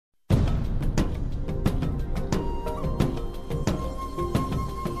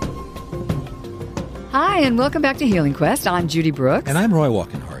Hi, and welcome back to Healing Quest. I'm Judy Brooks. And I'm Roy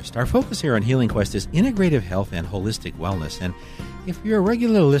Walkenhorst. Our focus here on Healing Quest is integrative health and holistic wellness. And if you're a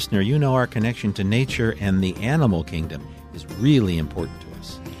regular listener, you know our connection to nature and the animal kingdom is really important to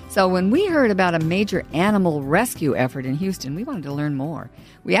us. So when we heard about a major animal rescue effort in Houston, we wanted to learn more.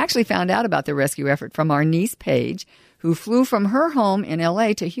 We actually found out about the rescue effort from our niece, Paige, who flew from her home in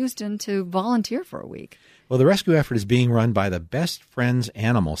L.A. to Houston to volunteer for a week. Well, the rescue effort is being run by the Best Friends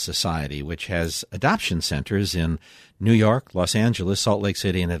Animal Society, which has adoption centers in New York, Los Angeles, Salt Lake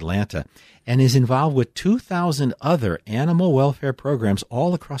City, and Atlanta, and is involved with 2,000 other animal welfare programs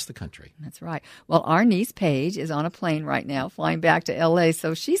all across the country. That's right. Well, our niece, Paige, is on a plane right now flying back to L.A.,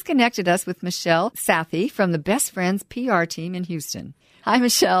 so she's connected us with Michele Sathe from the Best Friends PR team in Houston. Hi,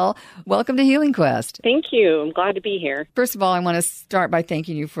 Michele. Welcome to Healing Quest. Thank you. I'm glad to be here. First of all, I want to start by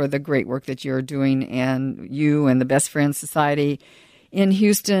thanking you for the great work that you're doing, and you and the Best Friends Society in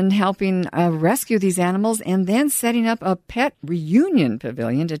Houston helping rescue these animals and then setting up a pet reunion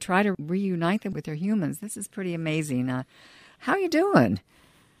pavilion to try to reunite them with their humans. This is pretty amazing. How are you doing?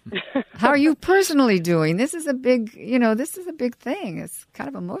 How are you personally doing? This is a big thing. It's kind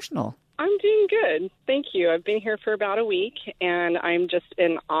of emotional. I'm doing good. Thank you. I've been here for about a week, and I'm just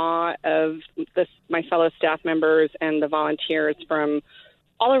in awe of my fellow staff members and the volunteers from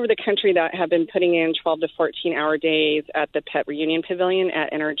all over the country that have been putting in 12 to 14-hour days at the Pet Reunion Pavilion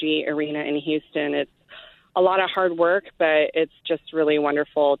at NRG Arena in Houston. It's a lot of hard work, but it's just really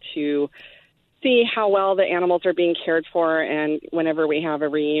wonderful to see how well the animals are being cared for, and whenever we have a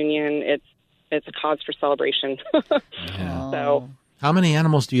reunion, it's a cause for celebration. Yeah. So. How many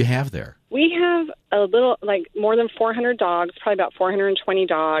animals do you have there? We have more than 400 dogs, probably about 420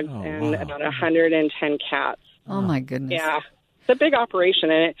 dogs, about 110 cats. Oh, my goodness. Yeah. It's a big operation,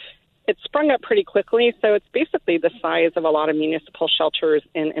 and it sprung up pretty quickly, so it's basically the size of a lot of municipal shelters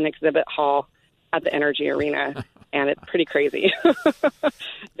in an exhibit hall at the NRG Arena, and it's pretty crazy.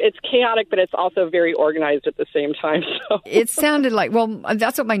 It's chaotic, but it's also very organized at the same time. So. It sounded like,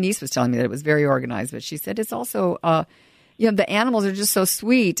 that's what my niece was telling me, that it was very organized, but she said it's also... the animals are just so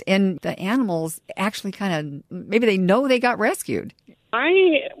sweet, and the animals actually kind of, maybe they know they got rescued.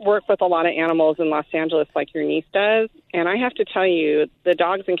 I work with a lot of animals in Los Angeles like your niece does, and I have to tell you, the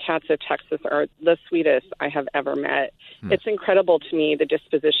dogs and cats of Texas are the sweetest I have ever met. It's incredible to me, the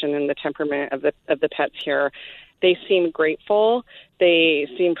disposition and the temperament of the pets here. They seem grateful. They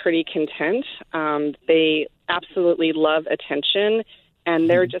seem pretty content. They absolutely love attention, and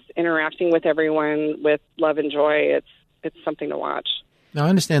they're just interacting with everyone with love and joy. It's something to watch. Now, I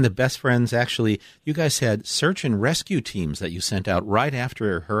understand that Best Friends, actually, you guys had search and rescue teams that you sent out right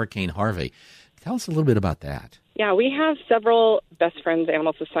after Hurricane Harvey. Tell us a little bit about that. Yeah, we have several Best Friends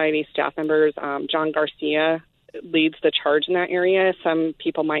Animal Society staff members. John Garcia leads the charge in that area. Some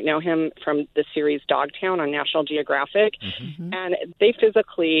people might know him from the series Dogtown on National Geographic. Mm-hmm. And they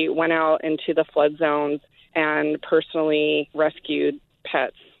physically went out into the flood zones and personally rescued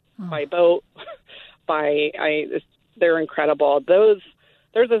pets by boat, they're incredible. Those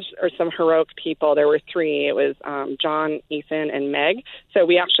are some heroic people. There were three. It was John, Ethan, and Meg. So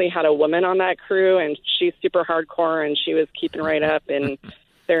we actually had a woman on that crew, and she's super hardcore, and she was keeping right up, and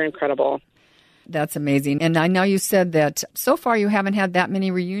they're incredible. That's amazing. And I know you said that so far you haven't had that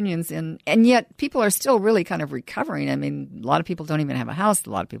many reunions, and yet people are still really kind of recovering. I mean, a lot of people don't even have a house. A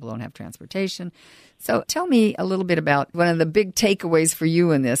lot of people don't have transportation. So tell me a little bit about one of the big takeaways for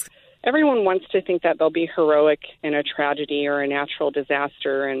you in this. Everyone wants to think that they'll be heroic in a tragedy or a natural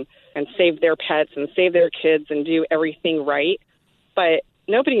disaster and save their pets and save their kids and do everything right. But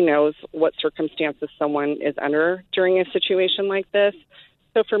nobody knows what circumstances someone is under during a situation like this.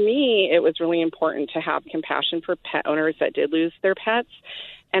 So for me, it was really important to have compassion for pet owners that did lose their pets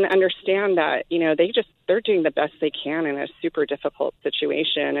and understand that, they're doing the best they can in a super difficult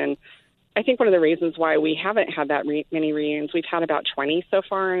situation. And I think one of the reasons why we haven't had that many reunions, we've had about 20 so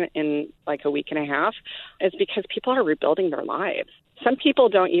far in like a week and a half, is because people are rebuilding their lives. Some people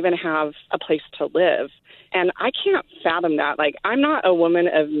don't even have a place to live. And I can't fathom that. Like, I'm not a woman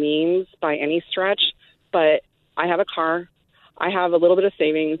of means by any stretch, but I have a car. I have a little bit of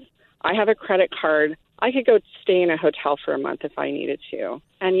savings. I have a credit card. I could go stay in a hotel for a month if I needed to.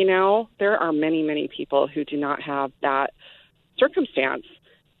 And, there are many, many people who do not have that circumstance.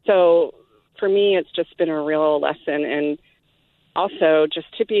 So for me, it's just been a real lesson, and also just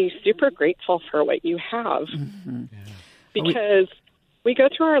to be super grateful for what you have. Mm-hmm. Yeah. Because we go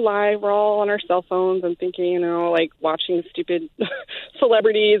through our life, we're all on our cell phones and thinking, watching stupid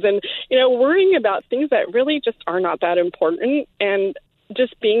celebrities and, worrying about things that really just are not that important. And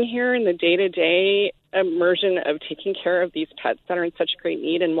just being here in the day-to-day immersion of taking care of these pets that are in such great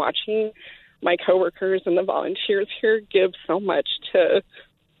need and watching my coworkers and the volunteers here give so much to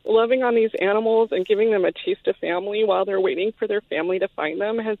loving on these animals and giving them a taste of family while they're waiting for their family to find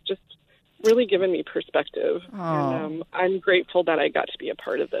them has just really given me perspective. And I'm grateful that I got to be a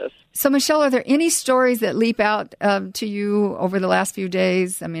part of this. So, Michele, are there any stories that leap out to you over the last few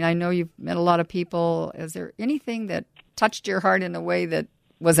days? I mean, I know you've met a lot of people. Is there anything that touched your heart in a way that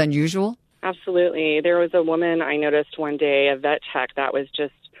was unusual? Absolutely. There was a woman I noticed one day, a vet tech, that was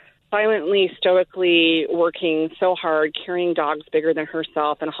just silently, stoically working so hard, carrying dogs bigger than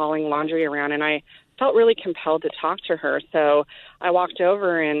herself and hauling laundry around. And I felt really compelled to talk to her. So I walked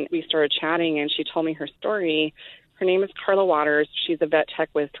over and we started chatting, and she told me her story. Her name is Carla Waters. She's a vet tech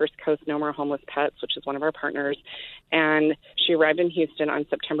with First Coast No More Homeless Pets, which is one of our partners. And she arrived in Houston on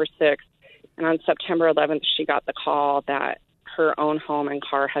September 6th. And on September 11th, she got the call that her own home and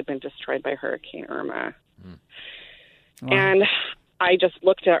car had been destroyed by Hurricane Irma. Wow. And I just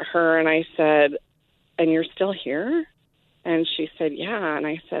looked at her and I said, "And you're still here?" And she said, "Yeah." And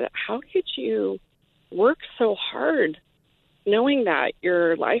I said, "How could you work so hard knowing that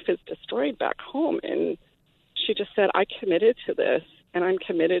your life is destroyed back home?" And she just said, "I committed to this, and I'm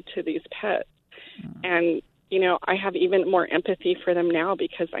committed to these pets." And, you know, I have even more empathy for them now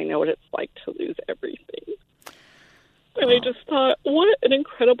because I know what it's like to lose everything. And I just thought, what an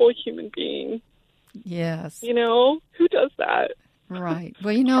incredible human being. Yes. You know, who does that? Right.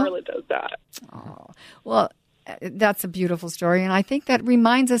 Well, you know, Carla does that. Oh, well, that's a beautiful story. And I think that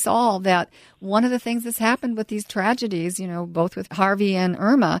reminds us all that one of the things that's happened with these tragedies, you know, both with Harvey and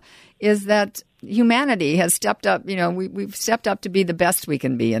Irma, is that humanity has stepped up. You know, we've stepped up to be the best we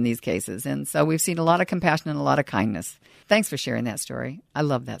can be in these cases. And so we've seen a lot of compassion and a lot of kindness. Thanks for sharing that story. I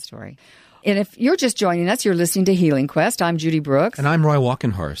love that story. And if you're just joining us, you're listening to Healing Quest. I'm Judy Brooks. And I'm Roy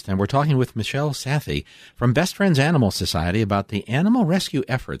Walkenhorst, and we're talking with Michele Sathe from Best Friends Animal Society about the animal rescue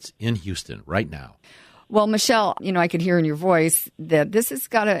efforts in Houston right now. Well, Michele, you know, I could hear in your voice that this has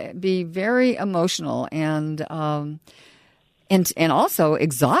got to be very emotional and also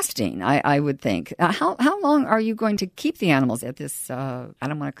exhausting, I would think. How long are you going to keep the animals at this, I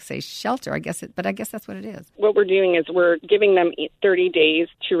don't want to say shelter, but I guess that's what it is. What we're doing is we're giving them 30 days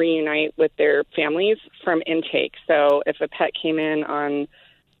to reunite with their families from intake. So if a pet came in on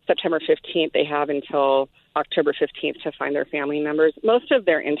September 15th, they have until October 15th to find their family members. Most of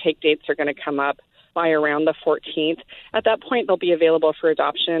their intake dates are going to come up by around the 14th. At that point, they'll be available for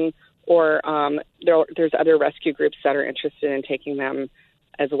adoption, or there's other rescue groups that are interested in taking them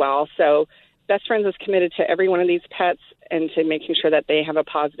as well. So Best Friends is committed to every one of these pets and to making sure that they have a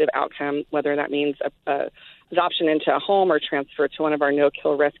positive outcome, whether that means adoption into a home or transfer to one of our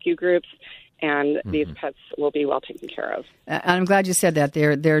no-kill rescue groups. And these pets will be well taken care of. I'm glad you said that.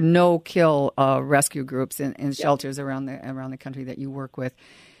 There are no-kill rescue groups and shelters around the country that you work with.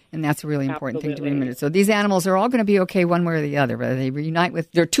 And that's a really important thing to remember. So these animals are all going to be okay one way or the other, whether they reunite with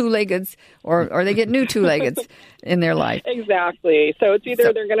their two-leggeds or they get new two-leggeds in their life. Exactly. So it's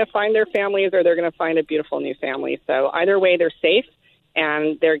either they're going to find their families or they're going to find a beautiful new family. So either way, they're safe,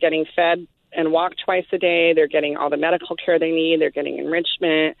 and they're getting fed and walked twice a day. They're getting all the medical care they need. They're getting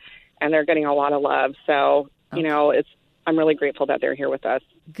enrichment, and they're getting a lot of love. So, you know, I'm really grateful that they're here with us.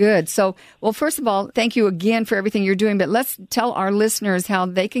 Good. So, well, first of all, thank you again for everything you're doing, but let's tell our listeners how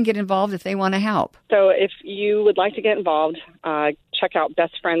they can get involved if they want to help. So if you would like to get involved, check out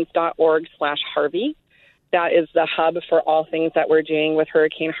bestfriends.org/Harvey. That is the hub for all things that we're doing with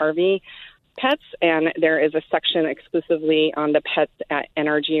Hurricane Harvey pets, and there is a section exclusively on the pets at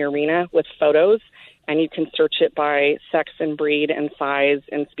NRG Arena with photos, and you can search it by sex and breed and size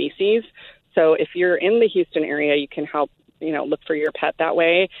and species. So if you're in the Houston area, you can help, you know, look for your pet that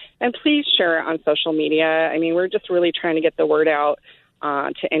way. And please share it on social media. I mean, we're just really trying to get the word out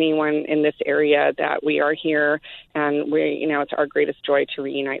to anyone in this area that we are here. And it's our greatest joy to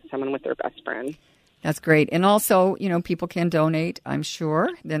reunite someone with their best friend. That's great. And also, you know, people can donate, I'm sure.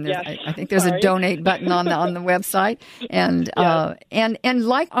 Then I think there's a donate button on the website. And and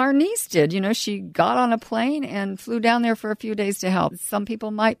like our niece did, you know, she got on a plane and flew down there for a few days to help. Some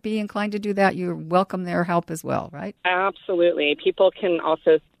people might be inclined to do that. You welcome their help as well, right? Absolutely. People can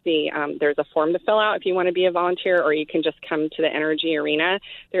also see there's a form to fill out if you want to be a volunteer, or you can just come to the NRG Arena.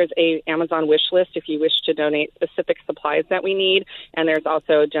 There's a Amazon wish list if you wish to donate specific supplies that we need, and there's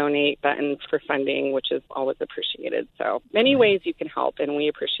also a donate button for funding, which is always appreciated. So many ways you can help, and we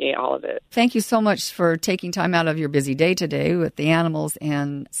appreciate all of it. Thank you so much for taking time out of your busy day today with the animals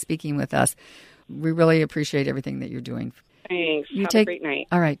and speaking with us. We really appreciate everything that you're doing. Thanks. Have a great night.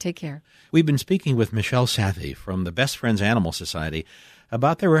 All right. Take care. We've been speaking with Michele Sathe from the Best Friends Animal Society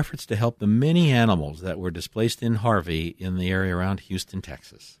about their efforts to help the many animals that were displaced in Harvey in the area around Houston,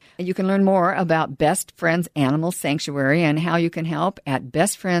 Texas. You can learn more about Best Friends Animal Sanctuary and how you can help at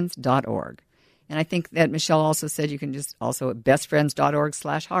bestfriends.org. And I think that Michele also said you can just also at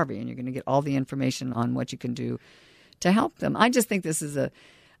bestfriends.org/Harvey, and you're going to get all the information on what you can do to help them. I just think this is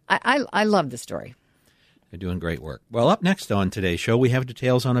I love the story. They're doing great work. Well, up next on today's show, we have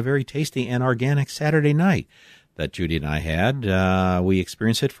details on a very tasty and organic Saturday night that Judy and I had. We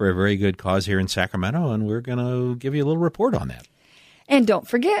experienced it for a very good cause here in Sacramento, and we're going to give you a little report on that. And don't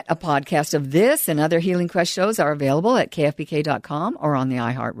forget, a podcast of this and other Healing Quest shows are available at kfbk.com or on the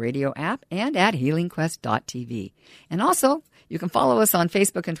iHeartRadio app and at healingquest.tv. And also, you can follow us on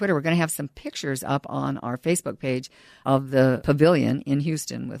Facebook and Twitter. We're going to have some pictures up on our Facebook page of the pavilion in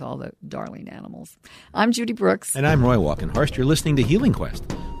Houston with all the darling animals. I'm Judy Brooks. And I'm Roy Walkenhorst. You're listening to Healing Quest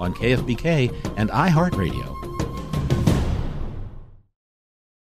on KFBK and iHeartRadio.